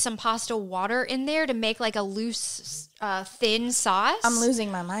 just some pasta water in there to make like a loose, thin sauce. I'm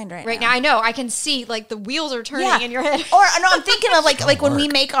losing my mind right Right now, I know. I can see like the wheels are turning in your head. Or no, I'm thinking of like when we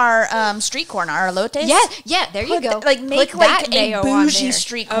make our street corn, our elotes. Yeah, there you Put go. like make Put that like a mayo on bougie there.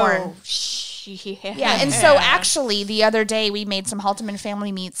 street corn. Oh, Yeah, and so actually the other day we made some Halteman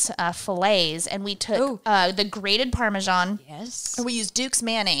Family Meats fillets, and we took the grated Parmesan. Yes. And we used Duke's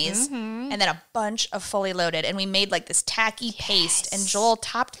mayonnaise, and then a bunch of fully loaded, and we made like this tacky paste. And Joel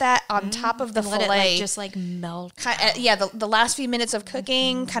topped that on top of the Let fillet. it just like melt. The last few minutes of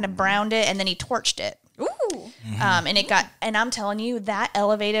cooking, kind of browned it, and then he torched it. Ooh. And it got, and I'm telling you, that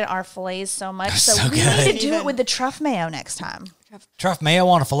elevated our fillets so much. So so we good. need to do it with the truff mayo next time. Truff mayo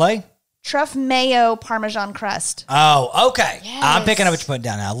on a filet? Truff mayo Parmesan crust. Oh, okay. Yes. I'm picking up what you're putting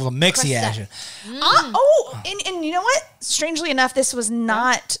down now. A little mixy Crust action. And you know what? Strangely enough, this was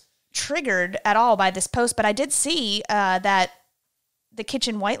not triggered at all by this post, but I did see that the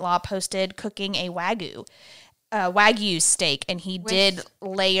Kitchen Whitelaw posted cooking a Wagyu steak, and he did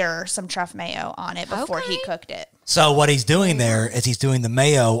layer some truff mayo on it before he cooked it. So what he's doing there is he's doing the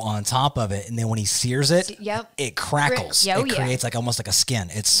mayo on top of it, and then when he sears it, it crackles. Oh, it creates like almost like a skin.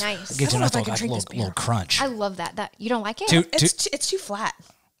 It's Nice. It gives you a I nice don't know if I can little, drink this beer. little crunch. I love that. You don't like it? It's too flat.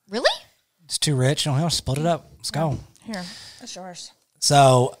 Really? It's too rich. You know, split it up. Let's go. Here, that's yours.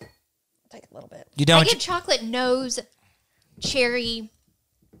 So Take a little bit. you I don't. get chocolate nose cherry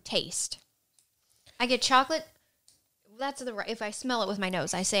taste. I get chocolate. That's the right. If I smell it with my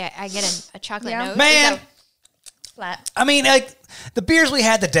nose, I say I get a chocolate nose. Man. Flat. I mean, like the beers we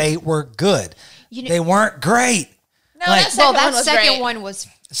had today were good. They weren't great. No, Like- that that second second one was one was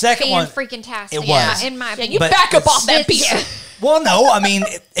Second one, freaking tastic. it was. in my Yeah, opinion. you But back up it's- off that beer. Well, no, I mean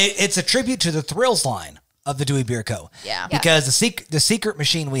it's a tribute to the Thrills line of the Dewey Beer Co. Yeah. Because the secret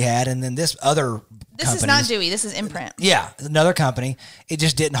machine we had, and then this other. This is not Dewey. This is Imprint. Yeah, another company. It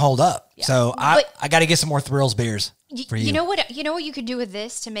just didn't hold up. So I got to get some more Thrills beers for you. You know what? You know what you could do with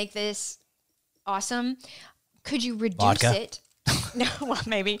this to make this awesome? Could you reduce Vodka? it? No, well,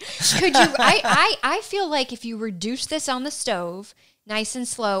 maybe. Could you? I feel like if you reduce this on the stove, nice and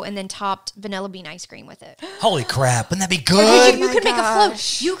slow, and then topped vanilla bean ice cream with it, Holy crap! Wouldn't that be good? you could make a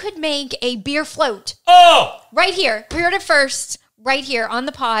float. You could make a beer float Oh, right here. We heard it first. Right here on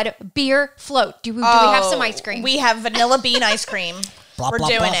the pod, beer float. Do we have some ice cream? We have vanilla bean ice cream. Blah, We're blah,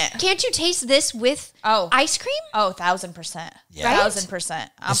 doing blah. it. Can't you taste this with ice cream? Oh, 1,000%. Yeah. 1,000%.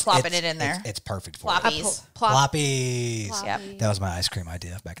 I'm plopping it in there. It's perfect for Ploppies. you. Ploppies. Yep. That was my ice cream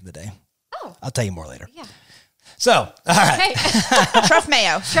idea back in the day. Oh. I'll tell you more later. Yeah. So, all right. Okay. Truff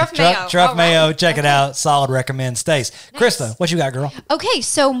mayo. Truff mayo. Truff All mayo. right. Check it out. Solid recommend. Stace. Krista, what you got, girl? Okay,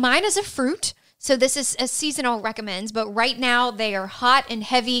 so mine is a fruit. So this is a seasonal recommends, but right now they are hot and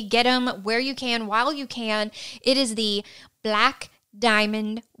heavy. Get them where you can, while you can. It is the Black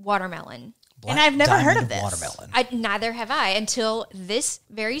Diamond watermelon. Black I've never heard Diamond of this. Watermelon. Neither have I until this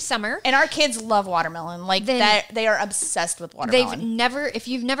very summer. And our kids love watermelon. Like that, they are obsessed with watermelon. They've never, if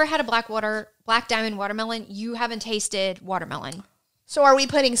you've never had a Black Diamond watermelon, you haven't tasted watermelon. So are we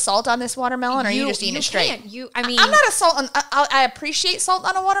putting salt on this watermelon, or are you just eating it straight? Can't. I mean, I'm not a salt. I appreciate salt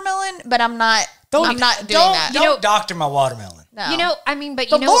on a watermelon, but I'm not. I'm not doing that. Don't doctor my watermelon. No. you know, I mean, but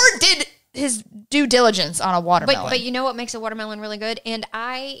the you know, Lord did His due diligence on a watermelon. But you know what makes a watermelon really good? And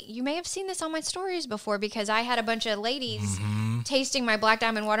you may have seen this on my stories before, because I had a bunch of ladies tasting my Black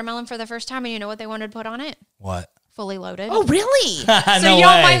Diamond watermelon for the first time, and you know what they wanted to put on it? What? Fully loaded. Oh, really? So No you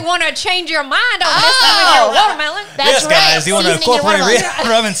way. might want to change your mind on this one with your watermelon. Yes, guys, you want to Seasoning your incorporate watermelon.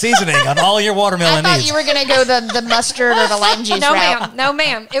 rub and seasoning on all your I watermelon thought needs. you were going to go the mustard or the lime juice No, route. ma'am. No,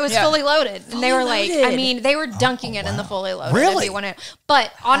 ma'am. It was Yeah. fully loaded. And they were like, I loaded. mean, they were dunking it in the fully loaded. Really? If you want to.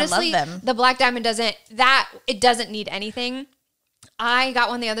 But honestly, them. the Black Diamond it doesn't need anything. I got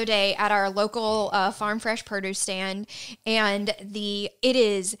one the other day at our local Farm Fresh produce stand, and it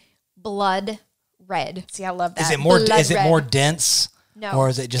is blood red. See, I love that. Is it more? Blood Is it red. more dense? No. Or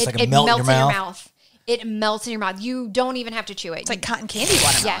is it just like a it melt in melts your mouth? It melts in your mouth. You don't even have to chew it. It's like cotton candy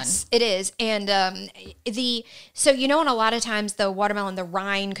watermelon. Yes, it is. And so you know, and a lot of times the watermelon, the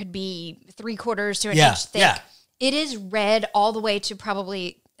rind could be 3/4 to an Yeah, inch thick. yeah. It is red all the way to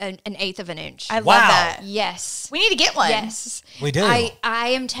probably an eighth of an inch. I love Wow. that. Yes. We need to get one. Yes. We do. I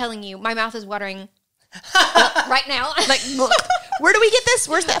am telling you, my mouth is watering right now. Like, where do we get this?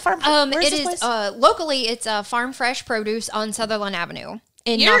 Where's that farm? Where's It this is place? locally. It's Farm Fresh Produce on Sutherland Avenue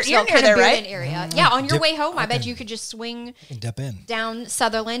in You're Knoxville, near kind of there, Bearden right? area. Yeah, on your Dip- way home, I bet okay. you could just swing You can dip in. down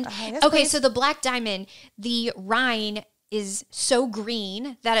Sutherland. yes, Okay, please. so the Black Diamond, the rind is so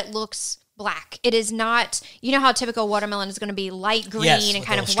green that it looks black. It is not, you know how typical watermelon is going to be light green Yes, and with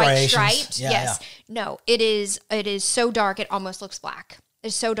kind of little white striations. striped. Yeah, Yes. No, it is so dark it almost looks black.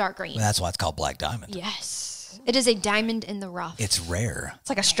 It's so dark green. That's why it's called Black Diamond. Yes. It is a diamond in the rough. It's rare. It's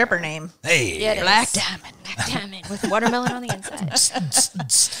like a stripper name. Hey. Yeah, it is. Black Diamond. Black diamond with watermelon on the inside.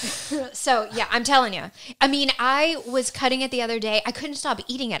 So yeah, I'm telling you. I mean, I was cutting it the other day. I couldn't stop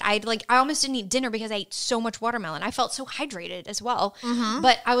eating it. I almost didn't eat dinner because I ate so much watermelon. I felt so hydrated as well.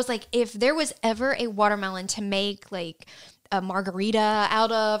 But I was like, if there was ever a watermelon to make like a margarita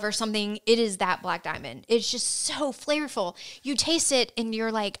out of or something, it is that Black Diamond. It's just so flavorful. You taste it and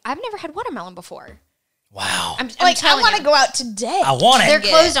you're like, I've never had watermelon before. Wow. I'm I telling want to you. go out today. I want it. They're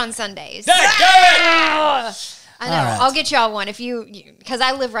closed on Sundays. Damn it! I know. All right. I'll get y'all one if because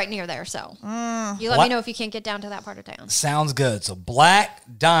I live right near there. So you let What? me know if you can't get down to that part of town. Sounds good. So Black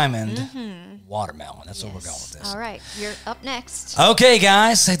Diamond watermelon. That's where we're going with this. All right, you're up next. Okay,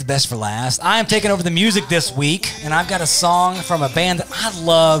 guys, save the best for last. I am taking over the music this week, and I've got a song from a band that I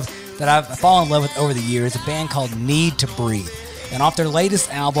love, that I've fallen in love with over the years, a band called Need to Breathe. And off their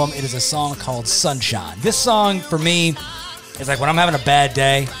latest album, it is a song called Sunshine. This song, for me, is like when I'm having a bad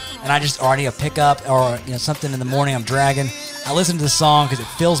day, and I just already a pickup or something in the morning I'm dragging. I listen to this song because it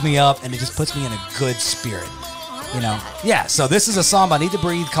fills me up, and it just puts me in a good spirit. Yeah, so this is a song by Need to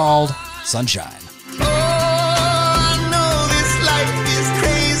Breathe called Sunshine.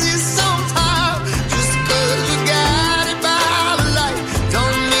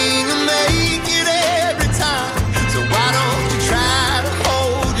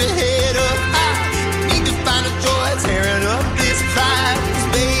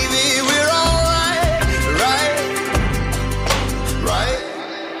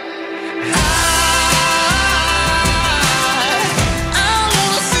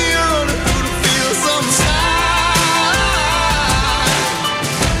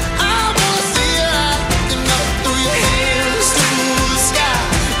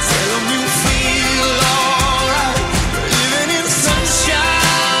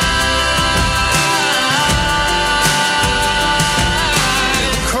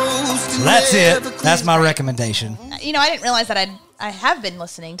 That's it. That's my recommendation. I didn't realize that I have been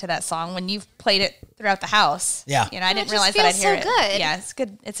listening to that song when you've played it throughout the house. Yeah. I didn't just realize that I'd feels hear so it. good. Yeah, it's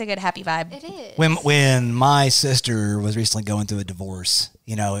good. It's a good happy vibe. It is. When my sister was recently going through a divorce,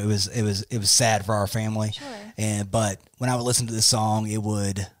 it was sad for our family. Sure. But when I would listen to this song, it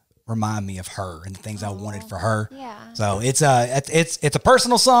would remind me of her and the things I wanted for her. Yeah. So it's a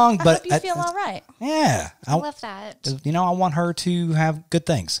personal song, I but hope you feel all right. yeah, I love that. I want her to have good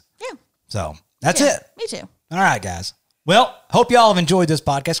things. Yeah. So that's Yeah, it. Me too. All right, guys. Well, hope y'all have enjoyed this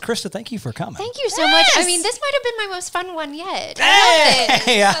podcast. Krista, thank you for coming. Thank you so much. I mean, this might have been my most fun one yet. I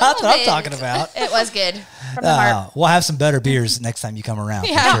Hey, loved it. that's I what I'm loved it. talking about. It was good from the heart. We'll have some better beers next time you come around.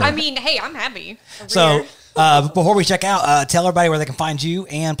 for Yeah, sure. I mean, hey, I'm happy. over So here. before we check out, tell everybody where they can find you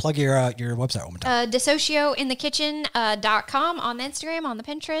and plug your website one more time. DeSocioInTheKitchen.com on the Instagram, on the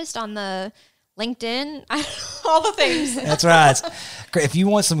Pinterest, on the LinkedIn, all the things. That's right. It's great. If you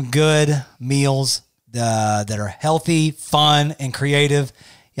want some good meals that are healthy, fun, and creative,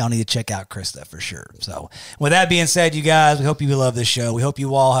 y'all need to check out Krista for sure. So with that being said, you guys, we hope you love this show. We hope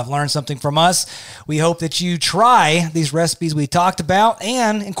you all have learned something from us. We hope that you try these recipes we talked about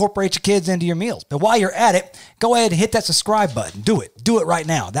and incorporate your kids into your meals. But while you're at it, go ahead and hit that subscribe button. Do it. Do it right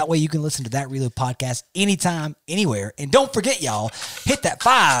now. That way you can listen to That Reload podcast anytime, anywhere. And don't forget, y'all, hit that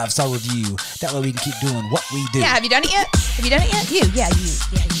 5-star review. That way we can keep doing what we do. Yeah, have you done it yet? Have you done it yet? You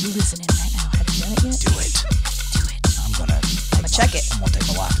listening right now. Have you done it yet? Do it. Do it. I'm going to check it. I'm going to take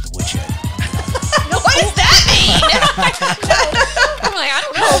my life to the woodshed. What does that mean? I'm like, I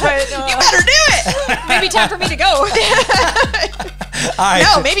don't know, but You better do it. maybe time for me to go. All right.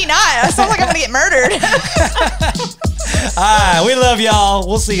 No, maybe not. It sounds like I'm going to get murdered. All right. We love y'all.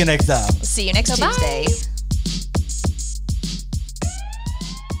 We'll see you next time. See you next Bye. Tuesday.